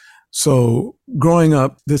enslaved. So growing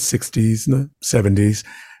up the 60s and the 70s,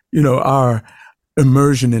 you know, our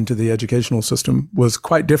immersion into the educational system was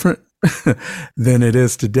quite different than it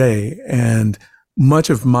is today. And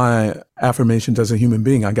much of my affirmations as a human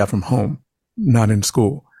being I got from home, not in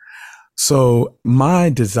school. So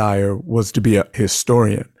my desire was to be a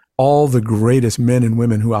historian. All the greatest men and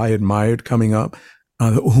women who I admired coming up,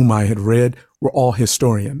 whom I had read, were all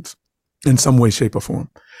historians in some way, shape, or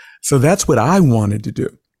form. So that's what I wanted to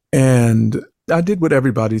do. And I did what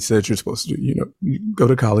everybody says you're supposed to do. You know, you go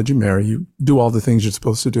to college, you marry, you do all the things you're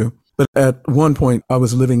supposed to do. But at one point, I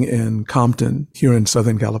was living in Compton here in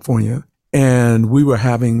Southern California, and we were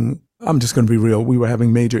having, I'm just going to be real, we were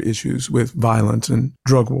having major issues with violence and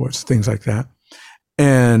drug wars, things like that.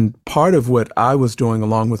 And part of what I was doing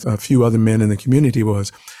along with a few other men in the community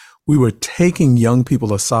was we were taking young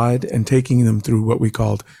people aside and taking them through what we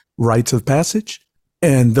called rites of passage.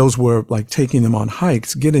 And those were like taking them on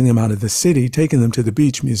hikes, getting them out of the city, taking them to the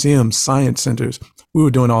beach, museums, science centers. We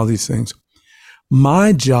were doing all these things.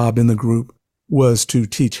 My job in the group was to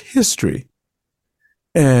teach history.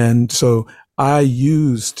 And so I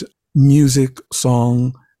used music,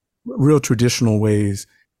 song, real traditional ways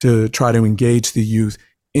to try to engage the youth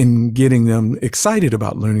in getting them excited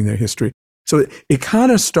about learning their history. So it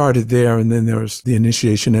kind of started there, and then there was the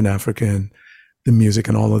initiation in Africa and the music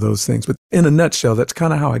and all of those things. But in a nutshell, that's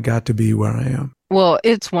kind of how I got to be where I am. Well,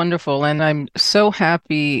 it's wonderful. And I'm so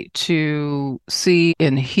happy to see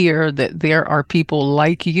and hear that there are people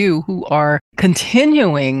like you who are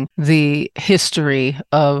continuing the history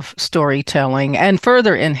of storytelling and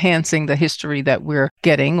further enhancing the history that we're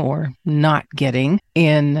getting or not getting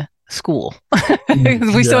in school.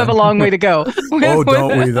 We still have a long way to go.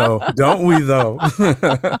 Don't we though? Don't we though?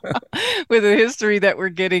 With the history that we're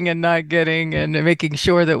getting and not getting, and making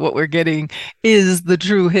sure that what we're getting is the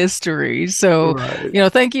true history. So,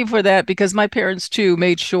 right. Thank you for that, because my parents too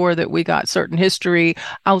made sure that we got certain history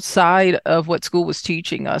outside of what school was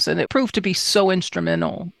teaching us. And it proved to be so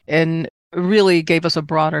instrumental and really gave us a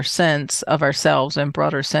broader sense of ourselves and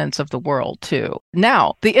broader sense of the world too.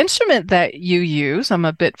 Now, the instrument that you use, I'm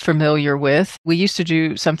a bit familiar with. We used to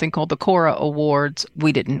do something called the Cora Awards.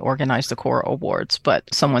 We didn't organize the Cora Awards, but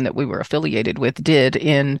someone that we were affiliated with did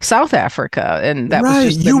in South Africa. And that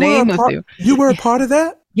was just the name of it. You were a part of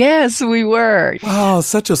that? Yes, we were. Wow,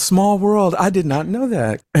 such a small world. I did not know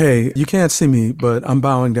that. Hey, you can't see me, but I'm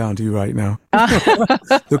bowing down to you right now.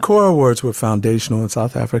 The Core Awards were foundational in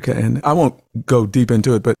South Africa, and I won't go deep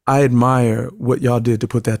into it, but I admire what y'all did to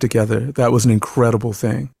put that together. That was an incredible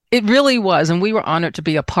thing. It really was, and we were honored to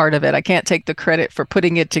be a part of it. I can't take the credit for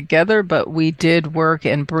putting it together, but we did work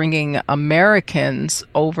in bringing Americans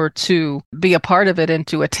over to be a part of it and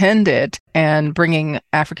to attend it, and bringing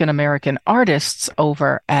African-American artists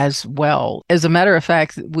over as well. As a matter of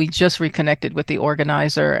fact, we just reconnected with the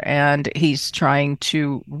organizer, and he's trying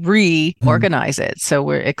to reorganize it. So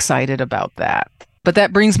we're excited about that. But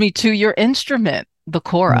that brings me to your instrument, the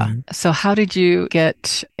kora. So how did you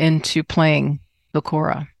get into playing the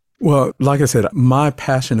kora? Well, like I said, my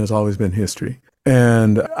passion has always been history.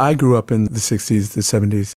 And I grew up in the 60s, the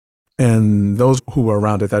 70s. And those who were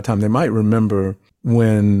around at that time, they might remember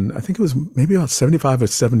when, I think it was maybe about 75 or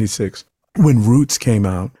 76, when Roots came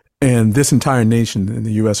out. And this entire nation in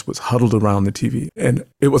the U.S. was huddled around the TV. And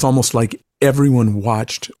it was almost like everyone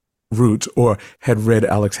watched Roots or had read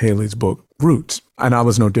Alex Haley's book, Roots. And I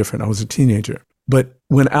was no different. I was a teenager. But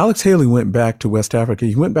when Alex Haley went back to West Africa,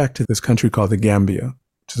 he went back to this country called the Gambia,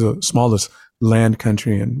 which is the smallest land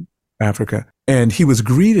country in Africa. And he was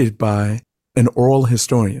greeted by an oral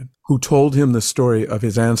historian who told him the story of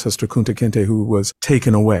his ancestor, Kunta Kinte, who was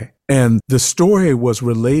taken away. And the story was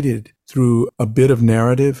related through a bit of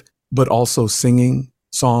narrative, but also singing,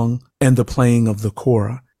 song, and the playing of the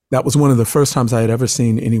kora. That was one of the first times I had ever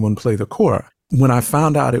seen anyone play the kora. When I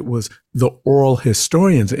found out it was the oral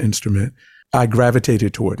historian's instrument, I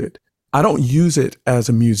gravitated toward it. I don't use it as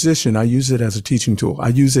a musician. I use it as a teaching tool. I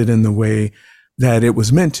use it in the way that it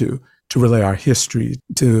was meant to relay our history,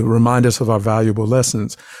 to remind us of our valuable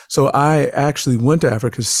lessons. So I actually went to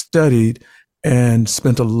Africa, studied, and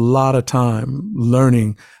spent a lot of time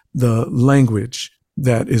learning the language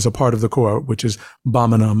that is a part of the kora, which is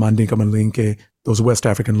Bamana, Mandinka, Malinke, those West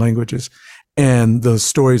African languages, and the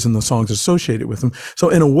stories and the songs associated with them. So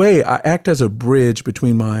in a way, I act as a bridge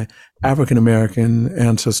between my African-American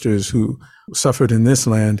ancestors who suffered in this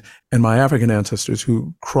land and my African ancestors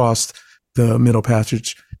who crossed the Middle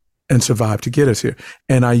Passage and survived to get us here.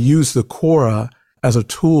 And I use the kora as a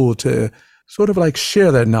tool to sort of like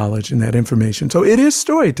share that knowledge and that information. So it is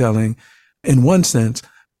storytelling in one sense,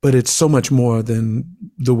 but it's so much more than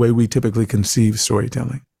the way we typically conceive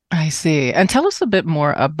storytelling. I see. And tell us a bit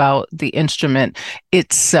more about the instrument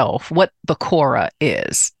itself, what the kora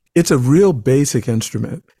is. It's a real basic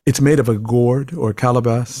instrument. It's made of a gourd or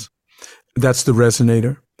calabash. That's the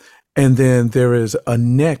resonator. And then there is a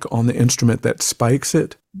neck on the instrument that spikes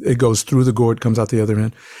it. It goes through the gourd, comes out the other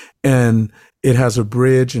end. And it has a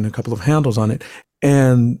bridge and a couple of handles on it.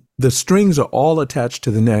 And the strings are all attached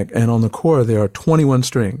to the neck. And on the kora, there are 21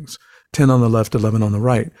 strings, 10 on the left, 11 on the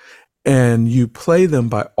right. And you play them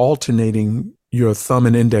by alternating your thumb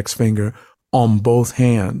and index finger on both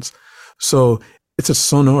hands. So it's a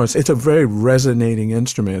sonorous, it's a very resonating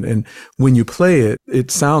instrument. And when you play it,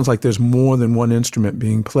 it sounds like there's more than one instrument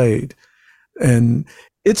being played. And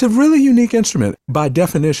it's a really unique instrument. By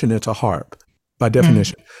definition, it's a harp, by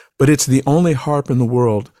definition. But it's the only harp in the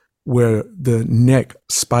world where the neck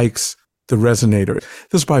spikes the resonator.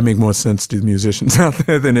 This will probably make more sense to the musicians out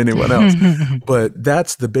there than anyone else. But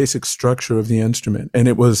that's the basic structure of the instrument. And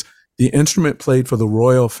it was the instrument played for the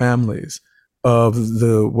royal families of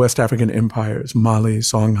the West African empires, Mali,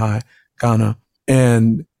 Songhai, Ghana.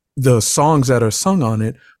 And the songs that are sung on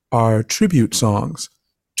it are tribute songs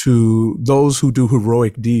to those who do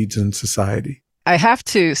heroic deeds in society. I have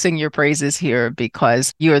to sing your praises here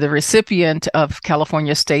because you're the recipient of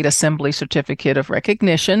California State Assembly Certificate of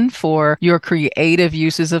Recognition for your creative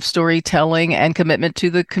uses of storytelling and commitment to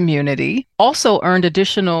the community. Also earned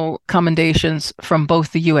additional commendations from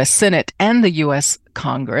both the U.S. Senate and the U.S.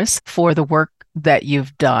 Congress for the work that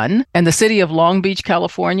you've done. And the city of Long Beach,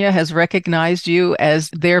 California has recognized you as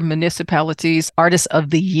their municipality's Artist of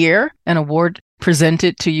the Year, an award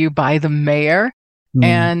presented to you by the mayor.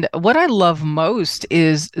 And what I love most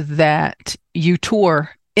is that you tour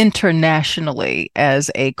internationally as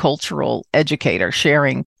a cultural educator,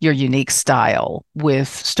 sharing your unique style with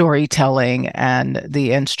storytelling and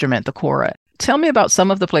the instrument, the kora. Tell me about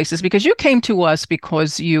some of the places, because you came to us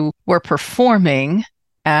because you were performing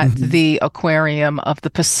at the Aquarium of the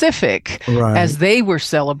Pacific as they were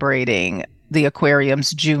celebrating the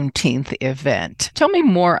aquarium's Juneteenth event. Tell me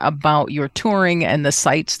more about your touring and the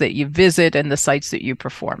sites that you visit and the sites that you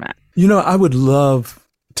perform at. You know, I would love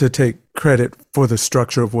to take credit for the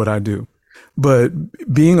structure of what I do. But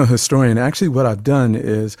being a historian, actually what I've done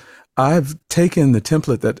is I've taken the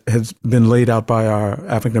template that has been laid out by our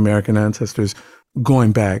African-American ancestors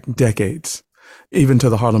going back decades, even to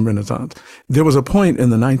the Harlem Renaissance. There was a point in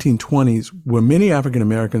the 1920s where many African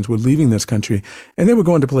Americans were leaving this country and they were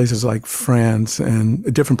going to places like France and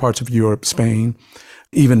different parts of Europe, Spain,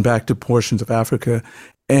 even back to portions of Africa.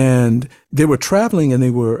 And they were traveling, and they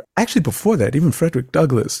were actually, before that, even Frederick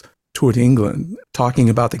Douglass toured England talking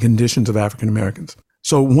about the conditions of African Americans.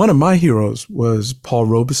 So one of my heroes was Paul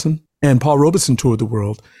Robeson, and Paul Robeson toured the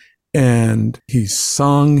world. And he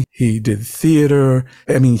sung, he did theater.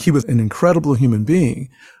 I mean, he was an incredible human being,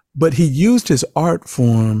 but he used his art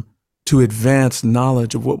form to advance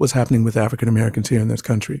knowledge of what was happening with African Americans here in this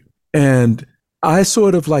country. And I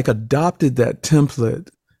sort of like adopted that template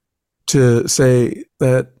to say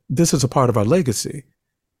that this is a part of our legacy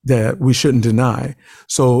that we shouldn't deny.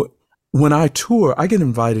 So when I tour, I get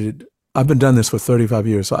invited. I've been doing this for 35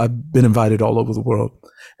 years, so I've been invited all over the world.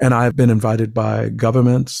 And I've been invited by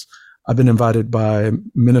governments. I've been invited by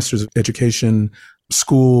ministers of education,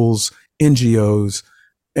 schools, NGOs.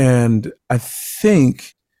 And I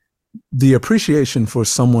think the appreciation for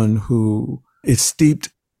someone who is steeped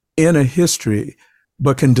in a history,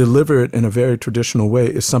 but can deliver it in a very traditional way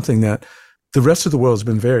is something that the rest of the world has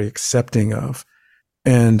been very accepting of.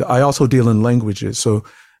 And I also deal in languages. So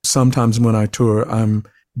sometimes when I tour, I'm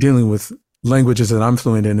dealing with languages that I'm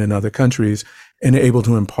fluent in other countries and able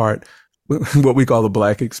to impart what we call the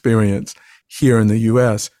Black experience here in the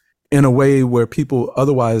US in a way where people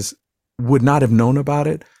otherwise would not have known about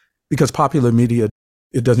it, because popular media,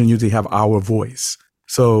 it doesn't usually have our voice.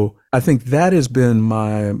 So I think that has been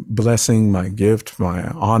my blessing, my gift, my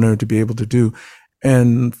honor to be able to do.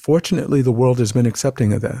 And fortunately, the world has been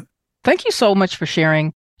accepting of that. Thank you so much for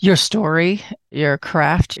sharing your story, your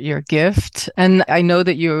craft, your gift. And I know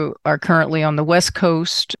that you are currently on the West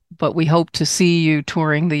Coast, but we hope to see you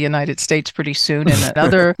touring the United States pretty soon and at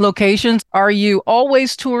other locations. Are you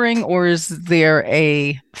always touring, or is there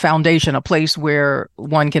a foundation, a place where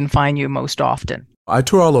one can find you most often? I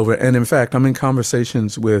tour all over. And in fact, I'm in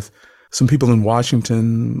conversations with some people in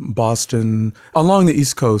Washington, Boston, along the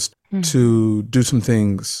East Coast to do some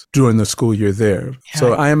things during the school year there. Yeah.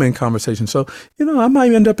 So I am in conversation. So, you know, I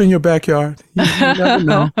might end up in your backyard. You never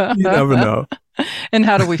know. You never know. And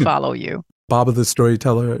how do we follow you?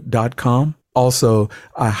 BabaTheStoryteller.com. Also,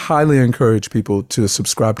 I highly encourage people to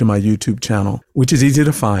subscribe to my YouTube channel, which is easy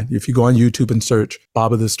to find. If you go on YouTube and search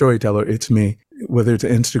Baba the Storyteller, it's me. Whether it's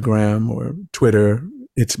Instagram or Twitter,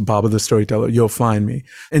 it's Baba the Storyteller. You'll find me.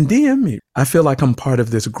 And DM me. I feel like I'm part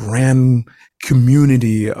of this grand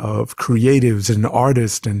community of creatives and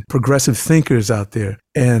artists and progressive thinkers out there.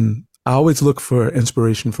 And I always look for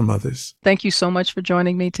inspiration from others. Thank you so much for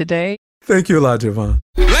joining me today. Thank you a lot, Ja'Vonne.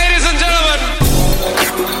 Ladies and gentlemen.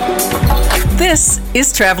 This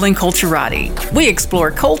is Traveling Culturati. We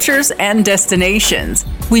explore cultures and destinations.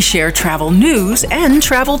 We share travel news and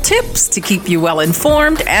travel tips to keep you well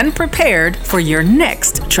informed and prepared for your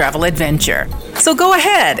next travel adventure. So go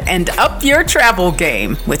ahead and up your travel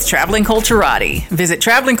game with Traveling Culturati. Visit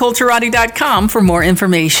travelingculturati.com for more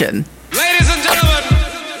information. Ladies and gentlemen.